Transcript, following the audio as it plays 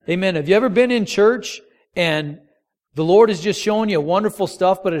Amen. Have you ever been in church and the Lord is just showing you wonderful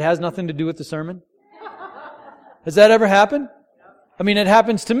stuff, but it has nothing to do with the sermon? Has that ever happened? I mean, it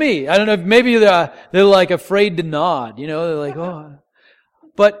happens to me. I don't know, maybe they're like afraid to nod, they're like, oh.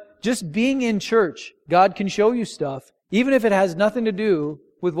 But just being in church, God can show you stuff, even if it has nothing to do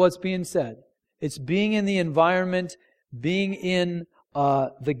with what's being said. It's being in the environment, being in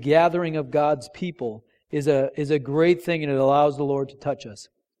the gathering of God's people is a great thing, and it allows the Lord to touch us.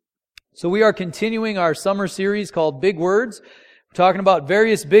 So we are continuing our summer series called Big Words. We're talking about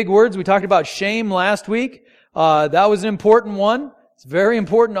various big words. We talked about shame last week. That was an important one. It's very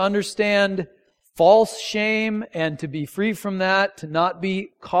important to understand false shame and to be free from that, to not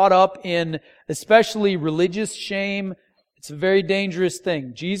be caught up in especially religious shame. It's a very dangerous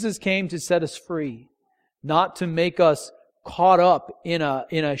thing. Jesus came to set us free, not to make us caught up in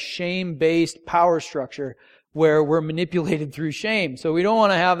a shame-based power structure where we're manipulated through shame. So we don't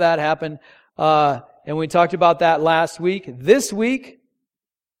want to have that happen. And we talked about that last week. This week,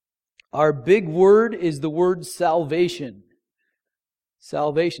 our big word is the word salvation.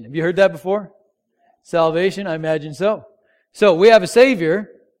 Salvation. Have you heard that before? Salvation? I imagine so. So we have a Savior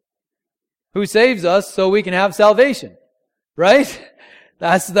who saves us so we can have salvation. Right?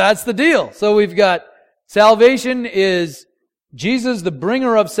 That's the deal. So we've got salvation is Jesus, the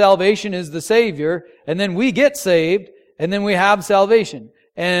bringer of salvation, is the Savior, and then we get saved, and then we have salvation.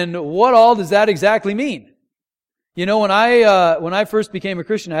 And what all does that exactly mean? When I first became a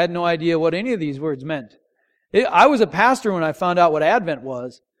Christian, I had no idea what any of these words meant. I was a pastor when I found out what Advent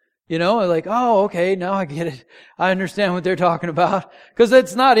was. Like, oh, okay, now I get it. I understand what they're talking about. Because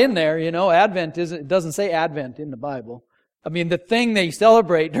it's not in there, Advent it doesn't say Advent in the Bible. I mean, the thing they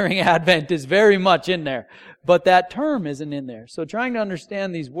celebrate during Advent is very much in there. But that term isn't in there. So trying to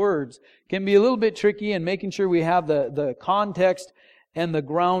understand these words can be a little bit tricky, and making sure we have the context and the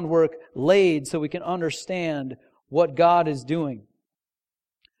groundwork laid so we can understand what God is doing.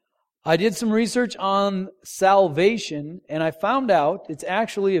 I did some research on salvation, and I found out it's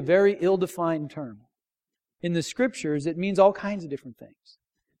actually a very ill-defined term. In the Scriptures, it means all kinds of different things.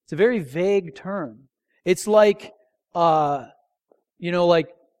 It's a very vague term. It's like, like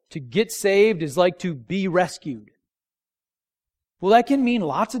to get saved is like to be rescued. Well, that can mean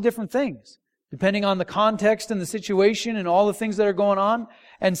lots of different things, depending on the context and the situation and all the things that are going on.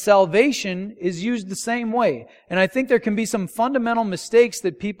 And salvation is used the same way. And I think there can be some fundamental mistakes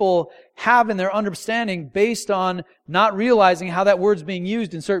that people have in their understanding based on not realizing how that word's being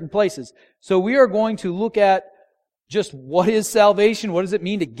used in certain places. So we are going to look at just what is salvation? What does it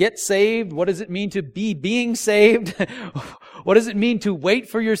mean to get saved? What does it mean to be being saved? What does it mean to wait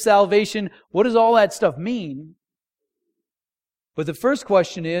for your salvation? What does all that stuff mean? But the first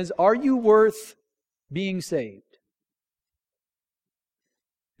question is, are you worth being saved?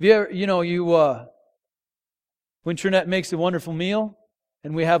 Have you ever, when Trinette makes a wonderful meal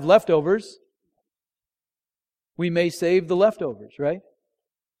and we have leftovers, we may save the leftovers, right?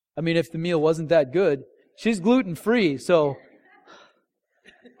 I mean, if the meal wasn't that good, she's gluten-free, so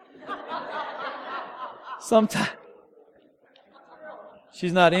sometimes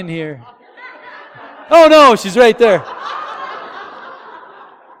she's not in here. Oh no, she's right there.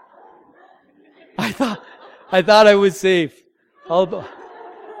 I thought I was safe.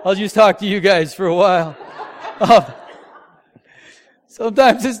 I'll just talk to you guys for a while.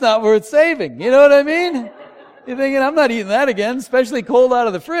 Sometimes it's not worth saving. You know what I mean? You're thinking, I'm not eating that again, especially cold out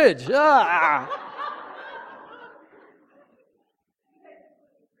of the fridge.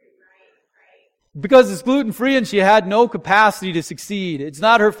 Because it's gluten-free and she had no capacity to succeed. It's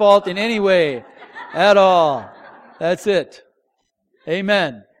not her fault in any way at all. That's it.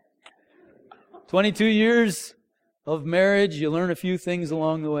 Amen. 22 years of marriage, you learn a few things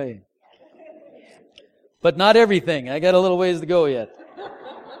along the way. But not everything. I got a little ways to go yet.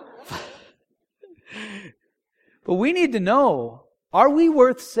 But we need to know, are we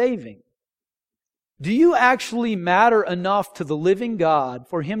worth saving? Do you actually matter enough to the living God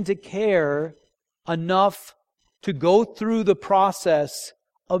for Him to care enough to go through the process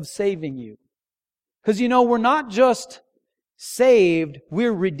of saving you? Because we're not just saved,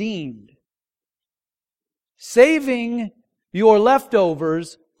 we're redeemed. Saving your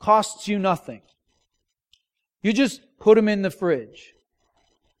leftovers costs you nothing. You just put them in the fridge.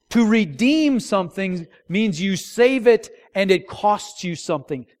 To redeem something means you save it and it costs you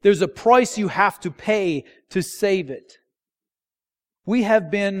something. There's a price you have to pay to save it. We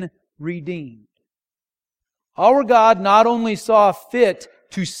have been redeemed. Our God not only saw fit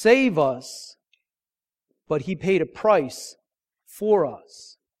to save us, but He paid a price for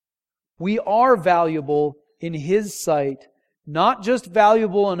us. We are valuable in His sight, not just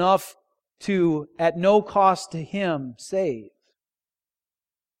valuable enough to, at no cost to Him, save,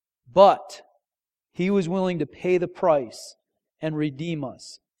 but He was willing to pay the price and redeem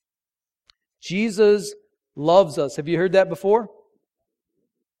us. Jesus loves us. Have you heard that before?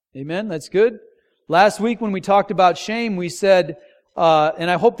 Amen? That's good. Last week when we talked about shame, we said, and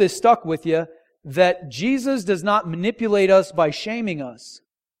I hope this stuck with you, that Jesus does not manipulate us by shaming us,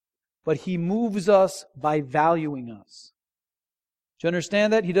 but He moves us by valuing us. Do you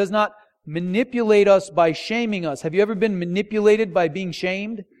understand that? He does not manipulate us by shaming us. Have you ever been manipulated by being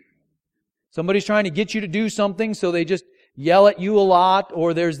shamed? Somebody's trying to get you to do something, so they just yell at you a lot,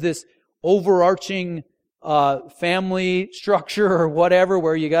 or there's this overarching family structure or whatever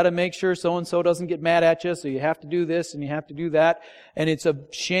where you got to make sure so-and-so doesn't get mad at you, so you have to do this and you have to do that. And it's a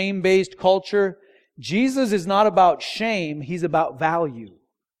shame-based culture. Jesus is not about shame. He's about value.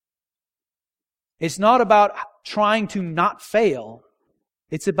 It's not about trying to not fail.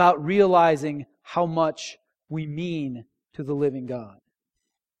 It's about realizing how much we mean to the living God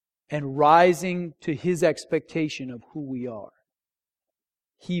and rising to His expectation of who we are.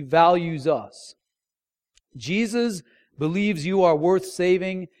 He values us. Jesus believes you are worth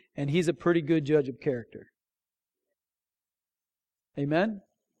saving, and He's a pretty good judge of character. Amen?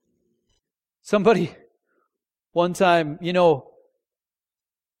 Somebody, one time,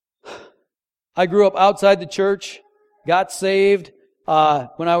 I grew up outside the church, got saved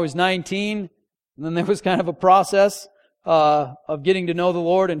when I was 19, and then there was kind of a process of getting to know the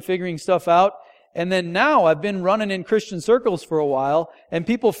Lord and figuring stuff out. And then now I've been running in Christian circles for a while, and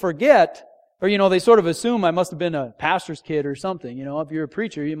people forget, or they sort of assume I must have been a pastor's kid or something. If you're a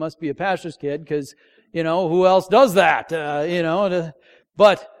preacher, you must be a pastor's kid because, who else does that?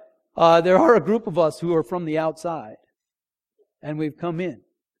 But there are a group of us who are from the outside, and we've come in,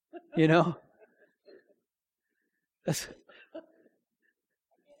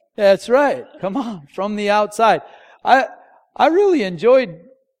 That's right. Come on, from the outside. I really enjoyed,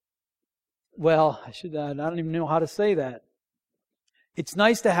 I don't even know how to say that. It's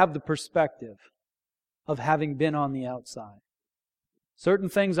nice to have the perspective of having been on the outside. Certain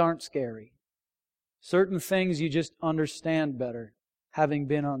things aren't scary. Certain things you just understand better having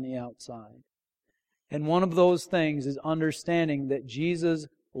been on the outside. And one of those things is understanding that Jesus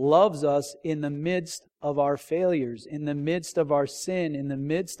loves us in the midst of our failures, in the midst of our sin, in the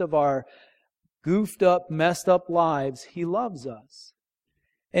midst of our goofed up, messed up lives. He loves us.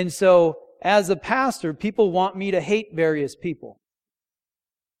 And so, as a pastor, people want me to hate various people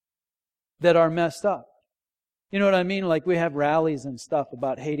that are messed up. You know what I mean? Like we have rallies and stuff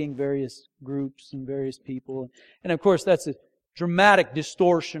about hating various groups and various people. And of course, that's a dramatic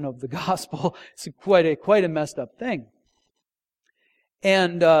distortion of the gospel. It's quite a messed up thing.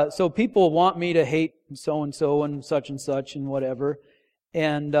 And so people want me to hate so-and-so and such and whatever.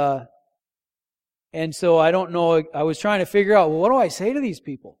 And so I don't know, I was trying to figure out, what do I say to these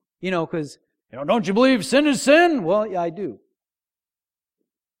people? Because, don't you believe sin is sin? Well, yeah, I do.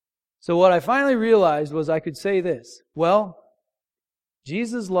 So what I finally realized was I could say this. Well,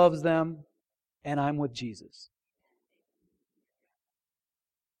 Jesus loves them, and I'm with Jesus.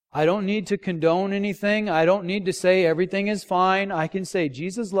 I don't need to condone anything. I don't need to say everything is fine. I can say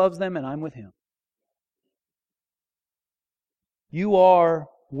Jesus loves them, and I'm with Him. You are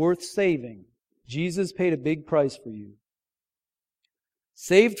worth saving. Jesus paid a big price for you.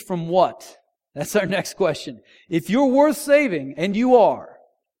 Saved from what? That's our next question. If you're worth saving, and you are,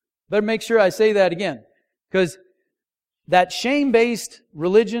 better make sure I say that again. Because that shame-based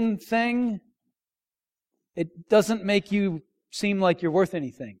religion thing, it doesn't make you seem like you're worth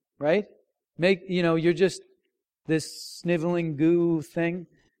anything, right? You're just this sniveling goo thing.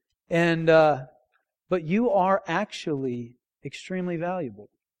 But you are actually extremely valuable.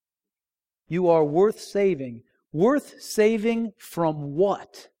 You are worth saving. Worth saving from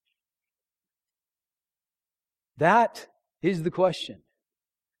what? That is the question.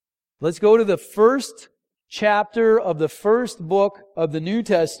 Let's go to the first chapter of the first book of the New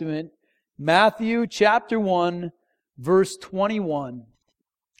Testament, Matthew chapter 1, verse 21.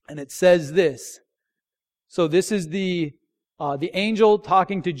 And it says this. So this is the angel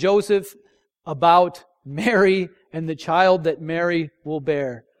talking to Joseph about Mary and the child that Mary will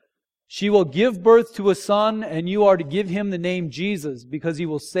bear. She will give birth to a son, and you are to give him the name Jesus, because he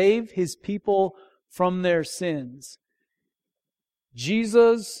will save his people from their sins.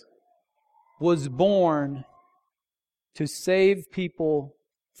 Jesus was born to save people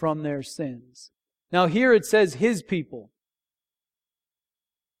from their sins. Now here it says His people.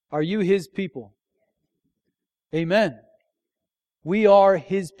 Are you His people? Amen. We are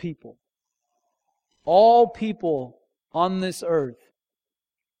His people. All people on this earth.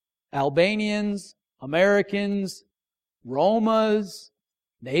 Albanians, Americans, Romas,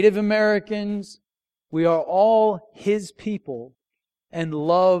 Native Americans, we are all His people and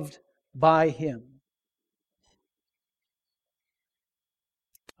loved by Him.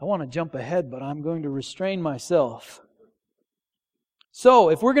 I want to jump ahead, but I'm going to restrain myself. So,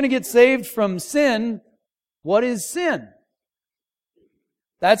 if we're going to get saved from sin, what is sin?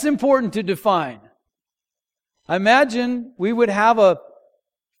 That's important to define. I imagine we would have a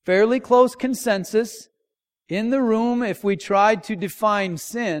fairly close consensus in the room if we tried to define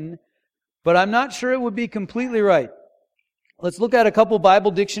sin, but I'm not sure it would be completely right. Let's look at a couple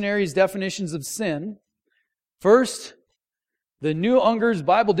Bible dictionaries' definitions of sin. First, the New Unger's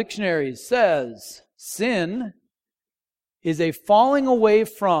Bible Dictionary says, sin is a falling away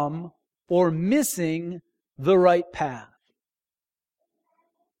from or missing the right path.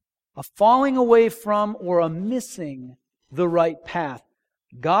 A falling away from or a missing the right path.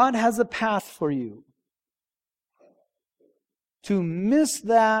 God has a path for you. To miss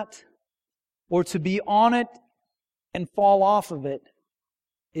that or to be on it and fall off of it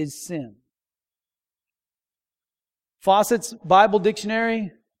is sin. Fawcett's Bible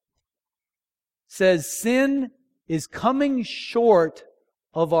Dictionary says sin is coming short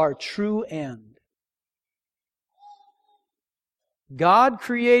of our true end. God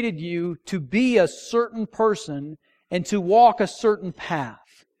created you to be a certain person and to walk a certain path.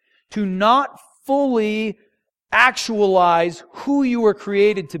 To not fully actualize who you were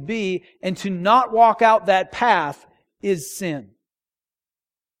created to be and to not walk out that path is sin.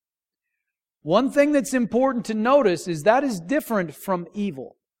 One thing that's important to notice is that is different from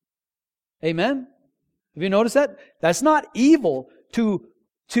evil. Amen? Have you noticed that? That's not evil.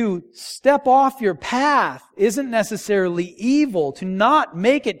 To step off your path isn't necessarily evil. To not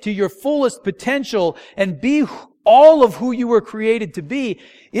make it to your fullest potential and be all of who you were created to be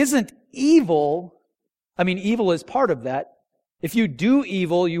isn't evil. I mean, evil is part of that. If you do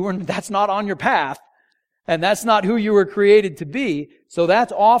evil, that's not on your path. And that's not who you were created to be. So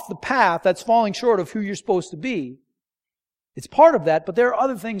that's off the path. That's falling short of who you're supposed to be. It's part of that, but there are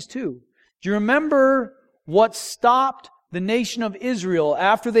other things too. Do you remember what stopped the nation of Israel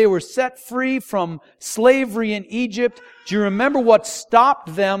after they were set free from slavery in Egypt? Do you remember what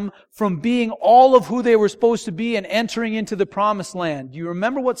stopped them from being all of who they were supposed to be and entering into the promised land? Do you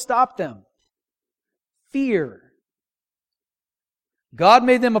remember what stopped them? Fear. God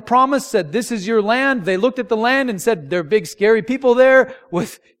made them a promise, said, this is your land. They looked at the land and said, there are big scary people there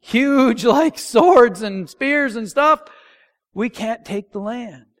with huge swords and spears and stuff. We can't take the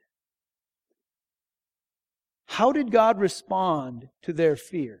land. How did God respond to their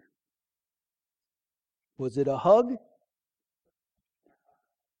fear? Was it a hug?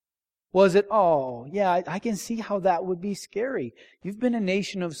 Was it, oh, yeah, I can see how that would be scary. You've been a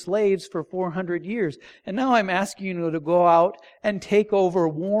nation of slaves for 400 years, and now I'm asking you to go out and take over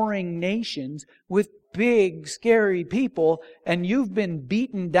warring nations with big, scary people, and you've been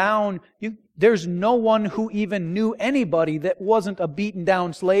beaten down. There's no one who even knew anybody that wasn't a beaten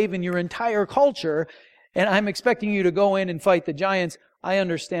down slave in your entire culture, and I'm expecting you to go in and fight the giants. I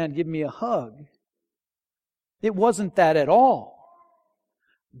understand, give me a hug. It wasn't that at all.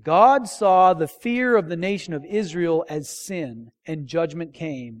 God saw the fear of the nation of Israel as sin, and judgment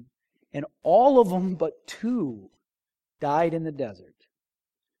came. And all of them but 2 died in the desert.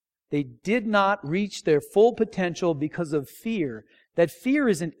 They did not reach their full potential because of fear. That fear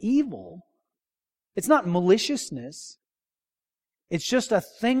isn't evil. It's not maliciousness. It's just a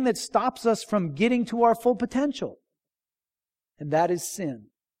thing that stops us from getting to our full potential. And that is sin.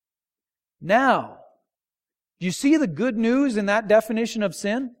 Now, do you see the good news in that definition of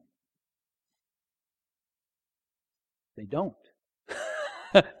sin? They don't.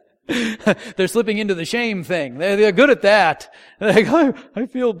 They're slipping into the shame thing. They're good at that. They're like, I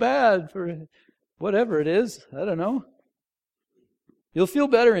feel bad for whatever it is. I don't know. You'll feel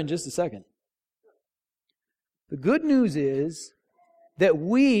better in just a second. The good news is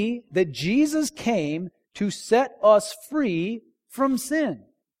that Jesus came to set us free from sin.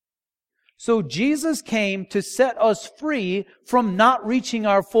 So Jesus came to set us free from not reaching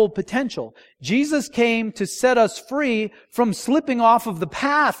our full potential. Jesus came to set us free from slipping off of the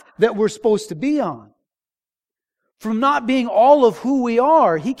path that we're supposed to be on. From not being all of who we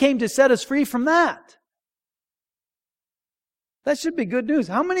are. He came to set us free from that. That should be good news.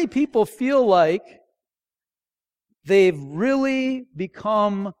 How many people feel like they've really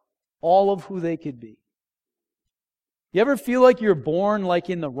become all of who they could be? You ever feel like you're born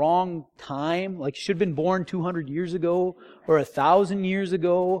in the wrong time? Like you should have been born 200 years ago or 1,000 years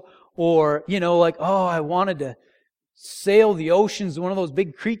ago? Or, I wanted to sail the oceans, one of those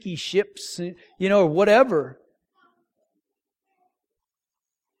big creaky ships, or whatever.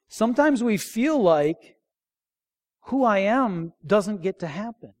 Sometimes we feel like who I am doesn't get to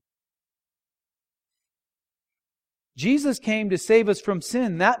happen. Jesus came to save us from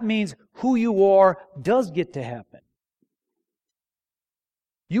sin. That means who you are does get to happen.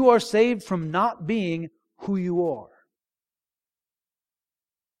 You are saved from not being who you are.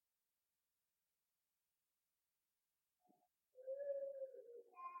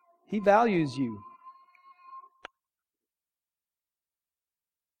 He values you.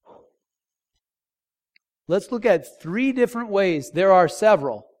 Let's look at 3 different ways. There are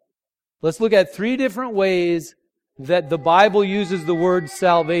several. Let's look at 3 different ways that the Bible uses the word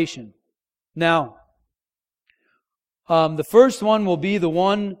salvation. Now, the first one will be the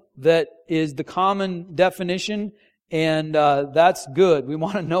one that is the common definition, and that's good. We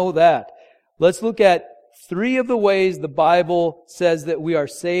want to know that. Let's look at 3 of the ways the Bible says that we are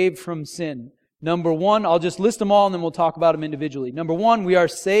saved from sin. Number 1, I'll just list them all and then we'll talk about them individually. Number 1, we are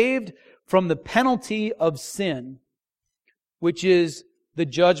saved from the penalty of sin, which is the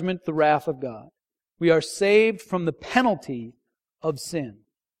judgment, the wrath of God. We are saved from the penalty of sin.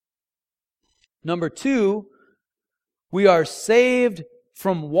 Number 2, we are saved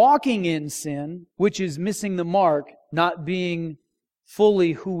from walking in sin, which is missing the mark, not being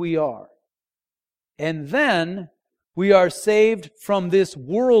fully who we are. And then we are saved from this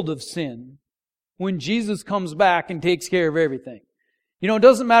world of sin when Jesus comes back and takes care of everything. It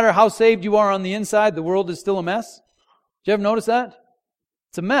doesn't matter how saved you are on the inside, the world is still a mess. Did you ever notice that?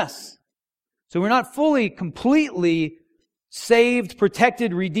 It's a mess. So we're not fully, completely saved,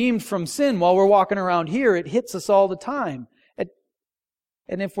 protected, redeemed from sin while we're walking around here. It hits us all the time.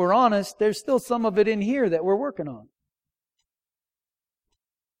 And if we're honest, there's still some of it in here that we're working on.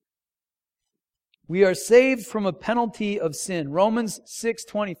 We are saved from a penalty of sin. Romans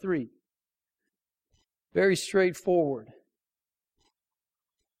 6:23. Very straightforward.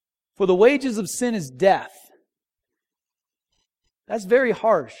 For the wages of sin is death. That's very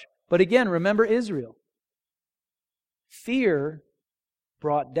harsh. But again, remember Israel. Fear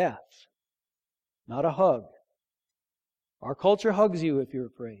brought death, not a hug. Our culture hugs you if you're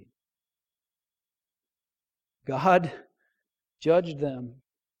afraid. God judged them.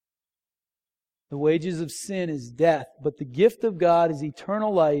 The wages of sin is death, but the gift of God is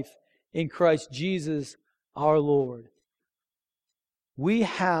eternal life in Christ Jesus our Lord. We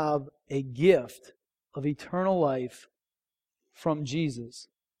have a gift of eternal life from Jesus.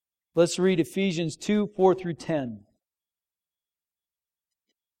 Let's read Ephesians 2:4-10.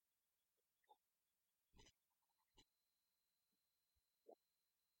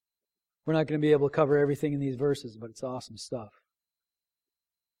 We're not going to be able to cover everything in these verses, but it's awesome stuff.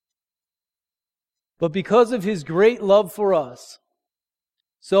 But because of His great love for us,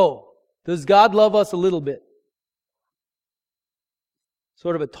 so, does God love us a little bit?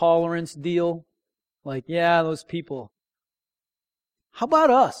 Sort of a tolerance deal? Like, yeah, those people. How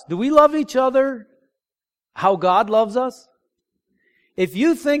about us? Do we love each other how God loves us? If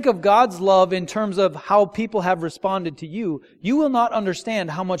you think of God's love in terms of how people have responded to you, you will not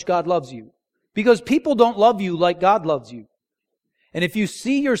understand how much God loves you. Because people don't love you like God loves you. And if you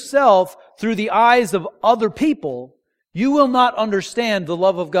see yourself through the eyes of other people, you will not understand the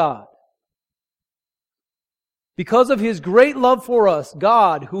love of God. Because of His great love for us,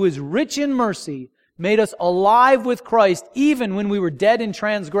 God, who is rich in mercy, made us alive with Christ even when we were dead in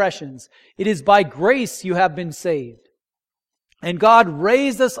transgressions. It is by grace you have been saved. And God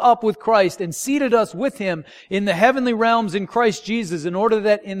raised us up with Christ and seated us with Him in the heavenly realms in Christ Jesus in order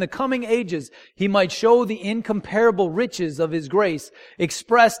that in the coming ages He might show the incomparable riches of His grace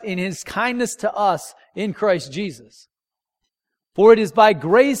expressed in His kindness to us in Christ Jesus. For it is by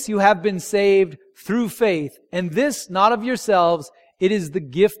grace you have been saved through faith, and this not of yourselves, it is the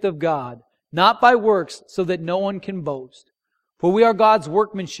gift of God, not by works, so that no one can boast. For we are God's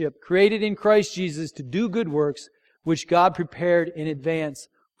workmanship, created in Christ Jesus to do good works, which God prepared in advance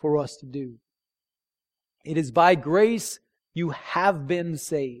for us to do. It is by grace you have been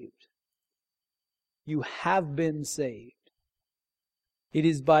saved. You have been saved. It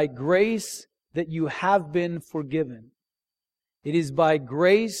is by grace that you have been forgiven. It is by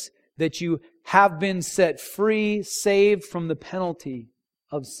grace that you have been set free, saved from the penalty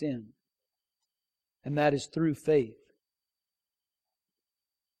of sin. And that is through faith.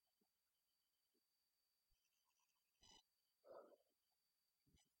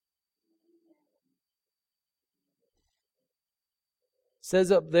 It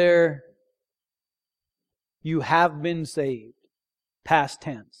says up there, you have been saved. Past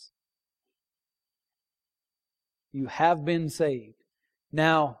tense. You have been saved.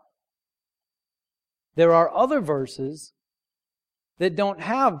 Now, there are other verses that don't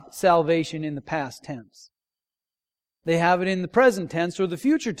have salvation in the past tense. They have it in the present tense or the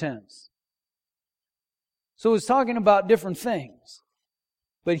future tense. So it's talking about different things.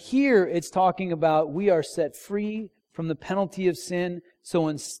 But here it's talking about we are set free from the penalty of sin. So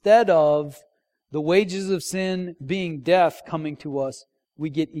instead of the wages of sin being death coming to us, we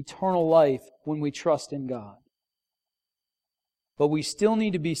get eternal life when we trust in God. But we still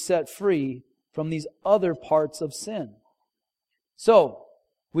need to be set free from these other parts of sin. So,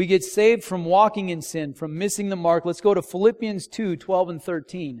 we get saved from walking in sin, from missing the mark. Let's go to Philippians 2, 12 and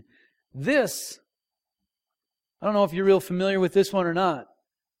 13. This, I don't know if you're real familiar with this one or not,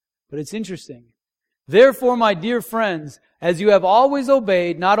 but it's interesting. Therefore, my dear friends, as you have always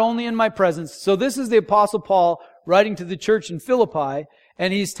obeyed, not only in my presence. So this is the Apostle Paul writing to the church in Philippi,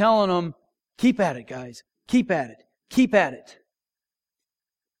 and he's telling them, keep at it, guys. Keep at it. Keep at it.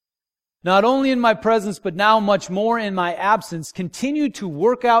 Not only in my presence, but now much more in my absence, continue to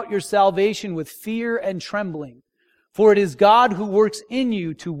work out your salvation with fear and trembling. For it is God who works in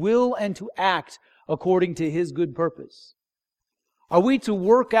you to will and to act according to His good purpose. Are we to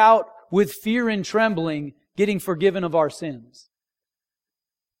work out with fear and trembling, getting forgiven of our sins?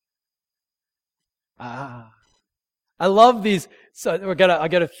 I love these. So I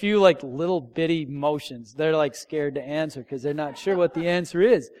got a few like little bitty motions. They're like scared to answer because they're not sure what the answer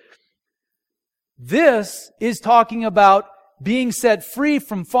is. This is talking about being set free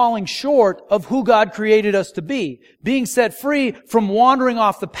from falling short of who God created us to be. Being set free from wandering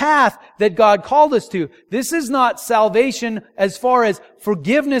off the path that God called us to. This is not salvation as far as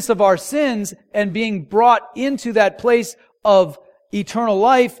forgiveness of our sins and being brought into that place of eternal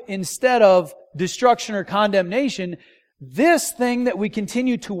life instead of destruction or condemnation. This thing that we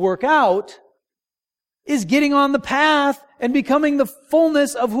continue to work out is getting on the path and becoming the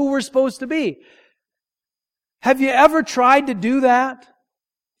fullness of who we're supposed to be. Have you ever tried to do that?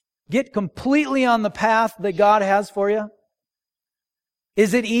 Get completely on the path that God has for you?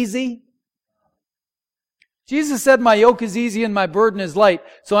 Is it easy? Jesus said, my yoke is easy and my burden is light.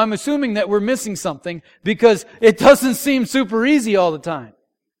 So I'm assuming that we're missing something because it doesn't seem super easy all the time.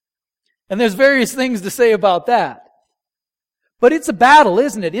 And there's various things to say about that. But it's a battle,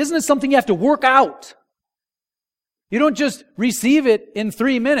 isn't it? Isn't it something you have to work out? You don't just receive it in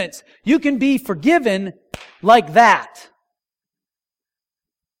 3 minutes. You can be forgiven like that.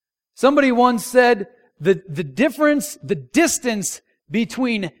 Somebody once said the distance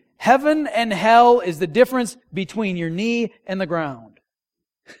between heaven and hell is the difference between your knee and the ground.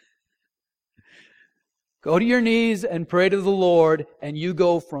 Go to your knees and pray to the Lord, and you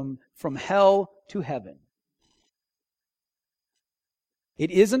go from hell to heaven.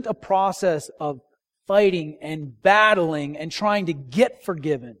 It isn't a process of fighting and battling and trying to get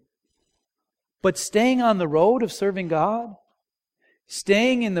forgiven. But staying on the road of serving God,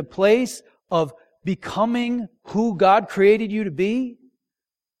 staying in the place of becoming who God created you to be,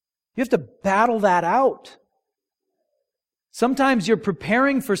 you have to battle that out. Sometimes you're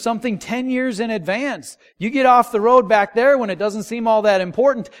preparing for something 10 years in advance. You get off the road back there when it doesn't seem all that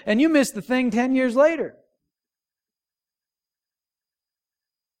important, and you miss the thing 10 years later.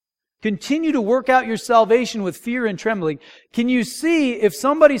 Continue to work out your salvation with fear and trembling. Can you see if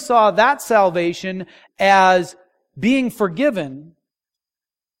somebody saw that salvation as being forgiven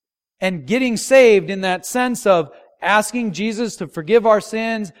and getting saved in that sense of asking Jesus to forgive our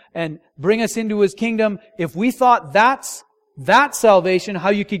sins and bring us into His kingdom, if we thought that's that salvation, how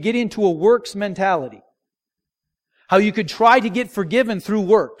you could get into a works mentality. How you could try to get forgiven through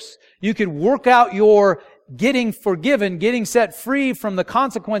works. You could work out your getting forgiven, getting set free from the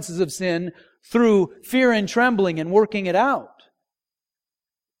consequences of sin through fear and trembling and working it out.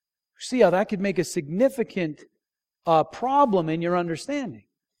 See how that could make a significant problem in your understanding.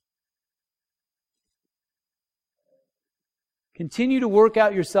 Continue to work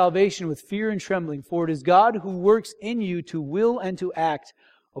out your salvation with fear and trembling, for it is God who works in you to will and to act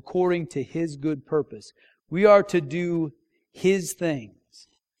according to His good purpose. We are to do His thing.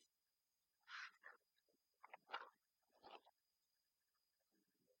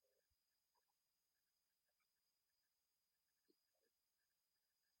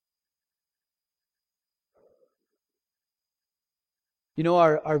 You know,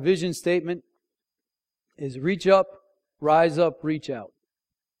 our vision statement is reach up, rise up, reach out.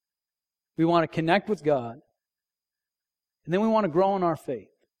 We want to connect with God. And then we want to grow in our faith.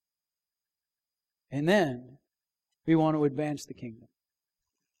 And then we want to advance the kingdom.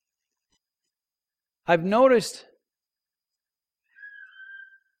 I've noticed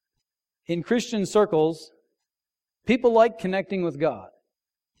in Christian circles People like connecting with God.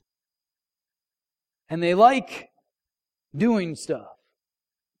 And they like doing stuff.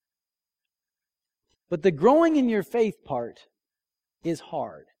 But the growing in your faith part is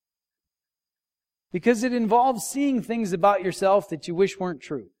hard. Because it involves seeing things about yourself that you wish weren't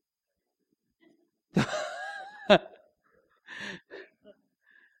true.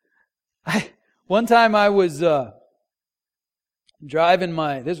 One time I was driving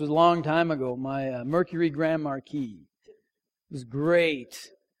this was a long time ago, my Mercury Grand Marquis. It was great.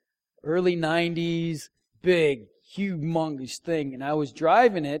 Early 90s, big, humongous thing. And I was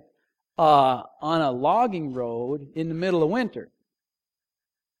driving it on a logging road in the middle of winter.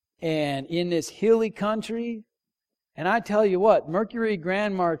 And in this hilly country, and I tell you what, Mercury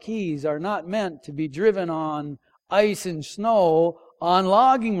Grand Marquis are not meant to be driven on ice and snow on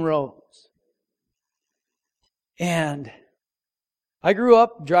logging roads. And I grew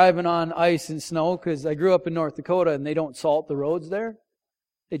up driving on ice and snow because I grew up in North Dakota and they don't salt the roads there.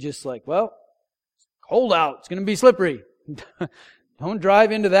 They just like, well, it's cold out. It's going to be slippery. Don't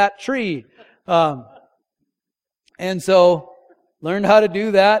drive into that tree. And so learned how to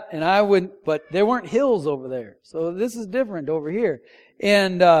do that, and I would, but there weren't hills over there. So this is different over here.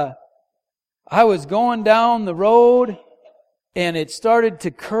 And I was going down the road, and it started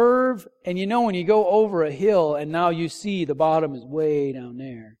to curve. And you know when you go over a hill, and now you see the bottom is way down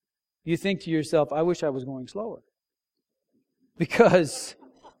there, you think to yourself, I wish I was going slower. Because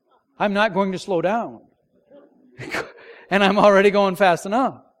I'm not going to slow down. And I'm already going fast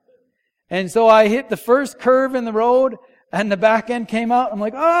enough. And so I hit the first curve in the road, and the back end came out. I'm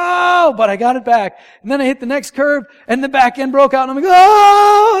like, oh, but I got it back. And then I hit the next curve, and the back end broke out, and I'm like,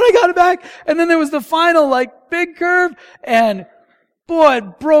 oh, and I got it back. And then there was the final, big curve, and boy,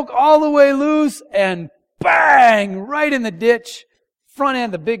 it broke all the way loose, and bang, right in the ditch. Front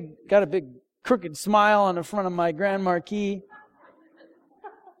end, got a big crooked smile on the front of my Grand Marquis.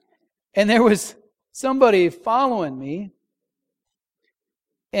 And there was somebody following me.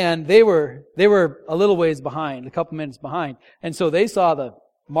 And they were a little ways behind, a couple minutes behind. And so they saw the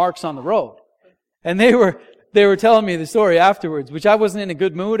marks on the road. And they were telling me the story afterwards, which I wasn't in a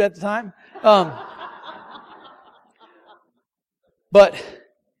good mood at the time. But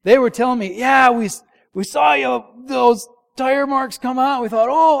they were telling me, yeah, we saw those tire marks come out. We thought,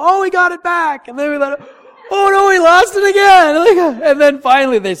 oh, we got it back. And then we thought, oh no, we lost it again. And then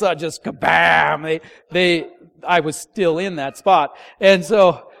finally they saw just kabam. I was still in that spot. And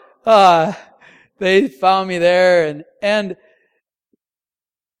so, they found me there and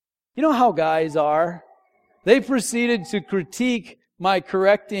you know how guys are? They proceeded to critique my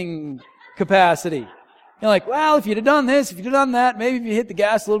correcting capacity. You're like, well, if you'd have done this, if you'd have done that, maybe if you hit the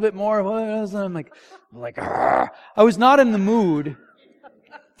gas a little bit more. I'm like, I was not in the mood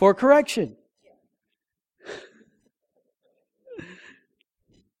for correction.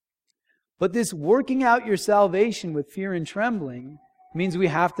 But this working out your salvation with fear and trembling means we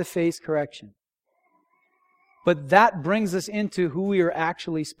have to face correction. But that brings us into who we are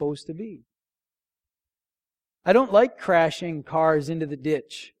actually supposed to be. I don't like crashing cars into the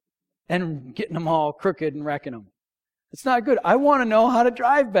ditch and getting them all crooked and wrecking them. It's not good. I want to know how to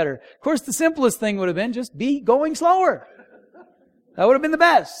drive better. Of course, the simplest thing would have been just be going slower. That would have been the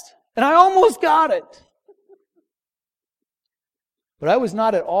best. And I almost got it. But I was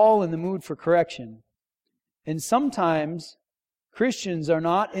not at all in the mood for correction. And sometimes Christians are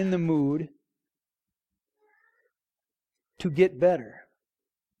not in the mood to get better.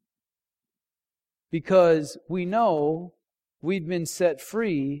 Because we know we've been set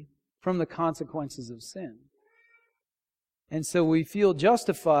free from the consequences of sin. And so we feel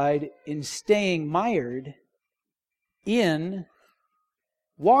justified in staying mired in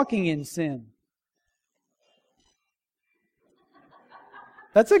walking in sin.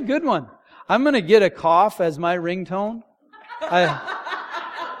 That's a good one. I'm going to get a cough as my ringtone. I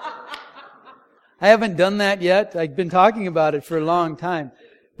haven't done that yet. I've been talking about it for a long time.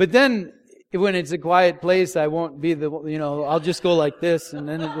 But then when it's a quiet place, I won't be I'll just go like this and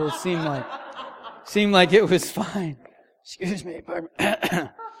then it will seem like it was fine. Excuse me,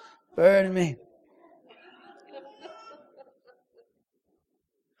 pardon me.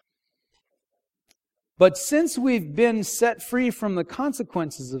 But since we've been set free from the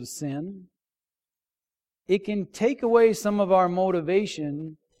consequences of sin, it can take away some of our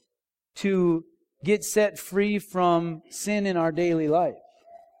motivation to get set free from sin in our daily life.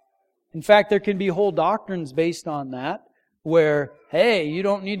 In fact, there can be whole doctrines based on that, where, hey, you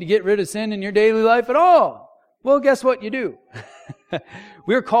don't need to get rid of sin in your daily life at all. Well, guess what you do?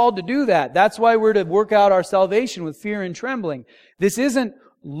 We're called to do that. That's why we're to work out our salvation with fear and trembling. This isn't,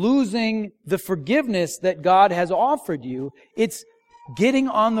 losing the forgiveness that God has offered you. It's getting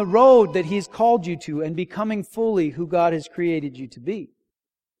on the road that He's called you to and becoming fully who God has created you to be.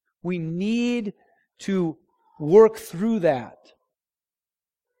 We need to work through that.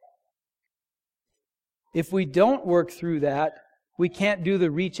 If we don't work through that, we can't do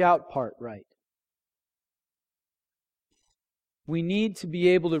the reach out part right. We need to be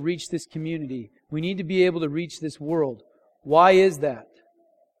able to reach this community. We need to be able to reach this world. Why is that?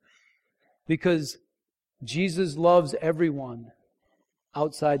 Because Jesus loves everyone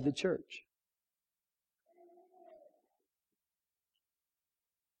outside the church.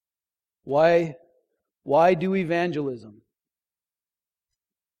 Why do evangelism?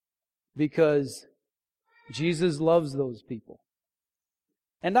 Because Jesus loves those people.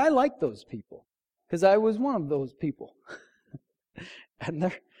 And I like those people, because I was one of those people.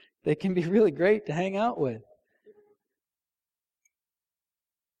 And they can be really great to hang out with.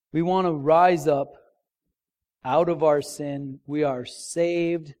 We want to rise up out of our sin. We are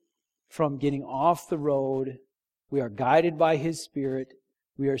saved from getting off the road. We are guided by His Spirit.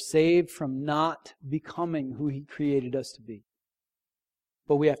 We are saved from not becoming who He created us to be.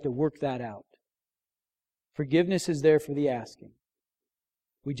 But we have to work that out. Forgiveness is there for the asking.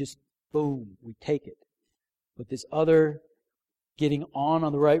 We just, boom, we take it. But this other, getting on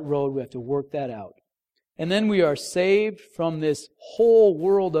the right road, we have to work that out. And then we are saved from this whole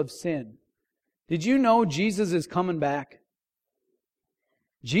world of sin. Did you know Jesus is coming back?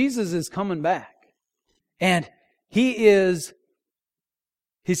 Jesus is coming back. And He's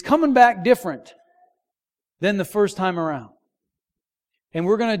coming back different than the first time around. And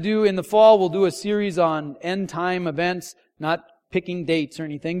we're going to do, in the fall, we'll do a series on end time events, not picking dates or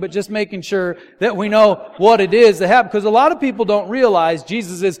anything, but just making sure that we know what it is that happens. Because a lot of people don't realize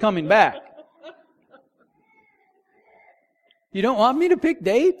Jesus is coming back. You don't want me to pick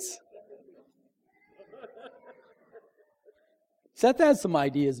dates? Seth has some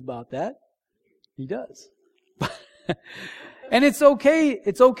ideas about that. He does. And it's okay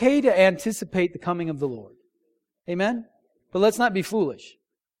to anticipate the coming of the Lord. Amen? But let's not be foolish.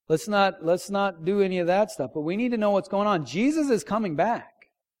 Let's not do any of that stuff. But we need to know what's going on. Jesus is coming back.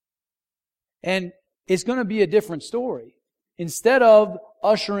 And it's going to be a different story. Instead of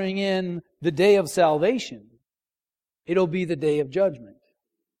ushering in the day of salvation, it'll be the day of judgment.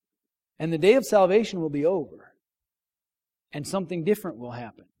 And the day of salvation will be over. And something different will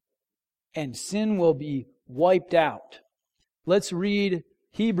happen. And sin will be wiped out. Let's read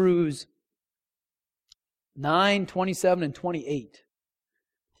Hebrews 9, 27 and 28.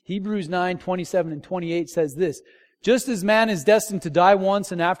 Hebrews 9, 27 and 28 says this: just as man is destined to die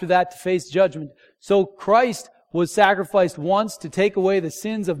once and after that to face judgment, so Christ was sacrificed once to take away the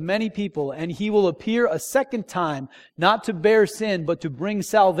sins of many people, and He will appear a second time, not to bear sin, but to bring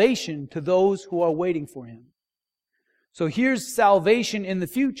salvation to those who are waiting for Him. So here's salvation in the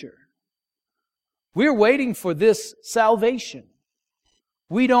future. We're waiting for this salvation.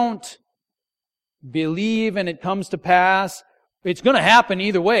 We don't believe and it comes to pass. It's going to happen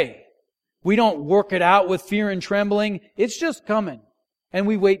either way. We don't work it out with fear and trembling. It's just coming. And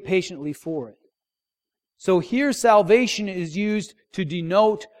we wait patiently for it. So here salvation is used to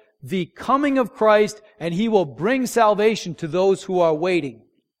denote the coming of Christ, and He will bring salvation to those who are waiting.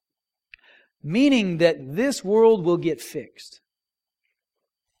 Meaning that this world will get fixed.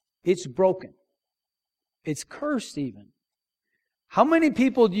 It's broken. It's cursed even. How many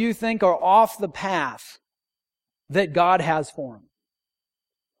people do you think are off the path that God has for them?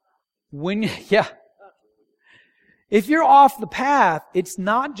 If you're off the path, it's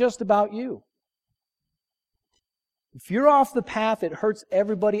not just about you. If you're off the path, it hurts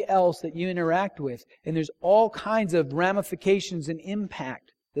everybody else that you interact with. And there's all kinds of ramifications and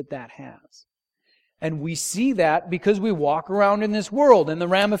impact that has. And we see that because we walk around in this world, and the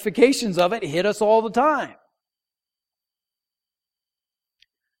ramifications of it hit us all the time.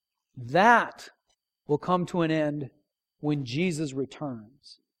 That will come to an end when Jesus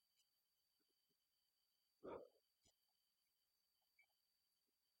returns.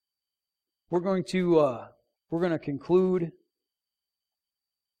 We're going to conclude.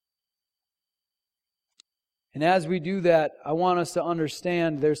 And as we do that, I want us to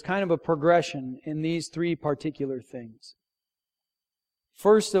understand there's kind of a progression in these three particular things.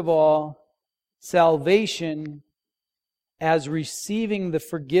 First of all, salvation as receiving the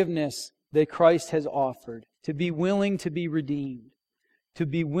forgiveness that Christ has offered, to be willing to be redeemed, to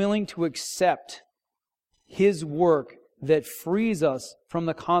be willing to accept His work that frees us from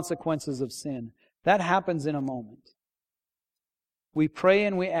the consequences of sin. That happens in a moment. We pray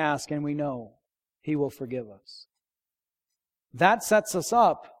and we ask and we know He will forgive us. that sets us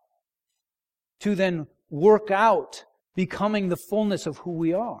up to then work out becoming the fullness of who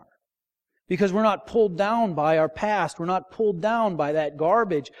we are. Because we're not pulled down by our past. We're not pulled down by that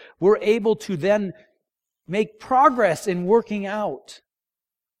garbage. We're able to then make progress in working out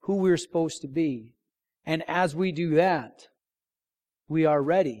who we're supposed to be. And as we do that, we are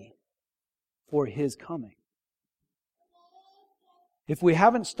ready for His coming. If we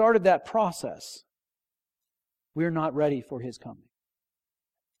haven't started that process, we're not ready for His coming.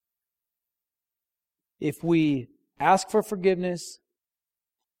 If we ask for forgiveness,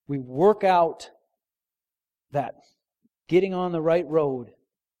 we work out that getting on the right road,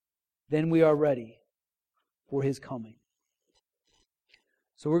 then we are ready for His coming.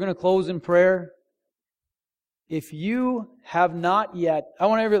 So we're going to close in prayer. If you have not yet, I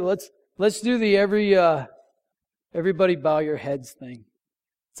want let's do the everybody bow your heads thing.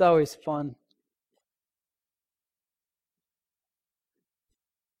 It's always fun.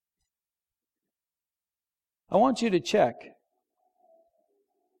 I want you to check.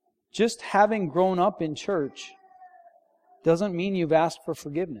 Just having grown up in church doesn't mean you've asked for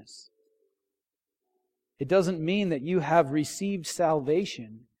forgiveness. It doesn't mean that you have received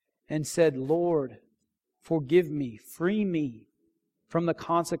salvation and said, Lord, forgive me, free me from the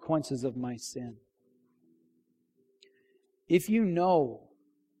consequences of my sin. If you know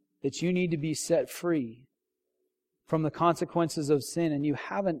that you need to be set free from the consequences of sin and you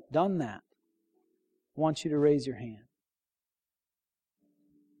haven't done that, I want you to raise your hand.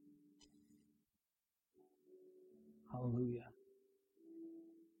 Hallelujah.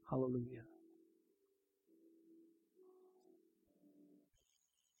 Hallelujah.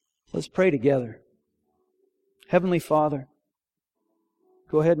 Let's pray together. Heavenly Father,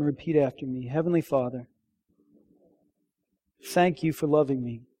 go ahead and repeat after me. Heavenly Father, thank You for loving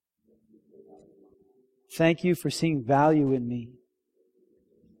me. Thank You for seeing value in me.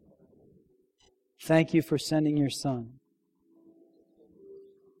 Thank You for sending Your Son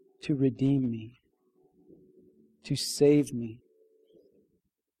to redeem me, to save me,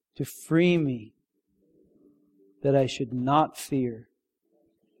 to free me, that I should not fear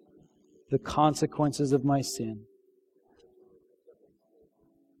the consequences of my sin.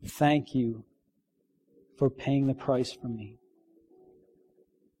 Thank You for paying the price for me.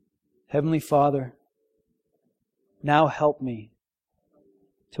 Heavenly Father, now help me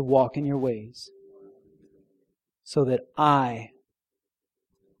to walk in Your ways so that I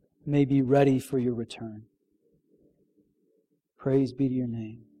may be ready for Your return. Praise be to Your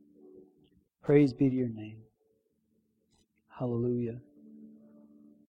name. Praise be to Your name. Hallelujah.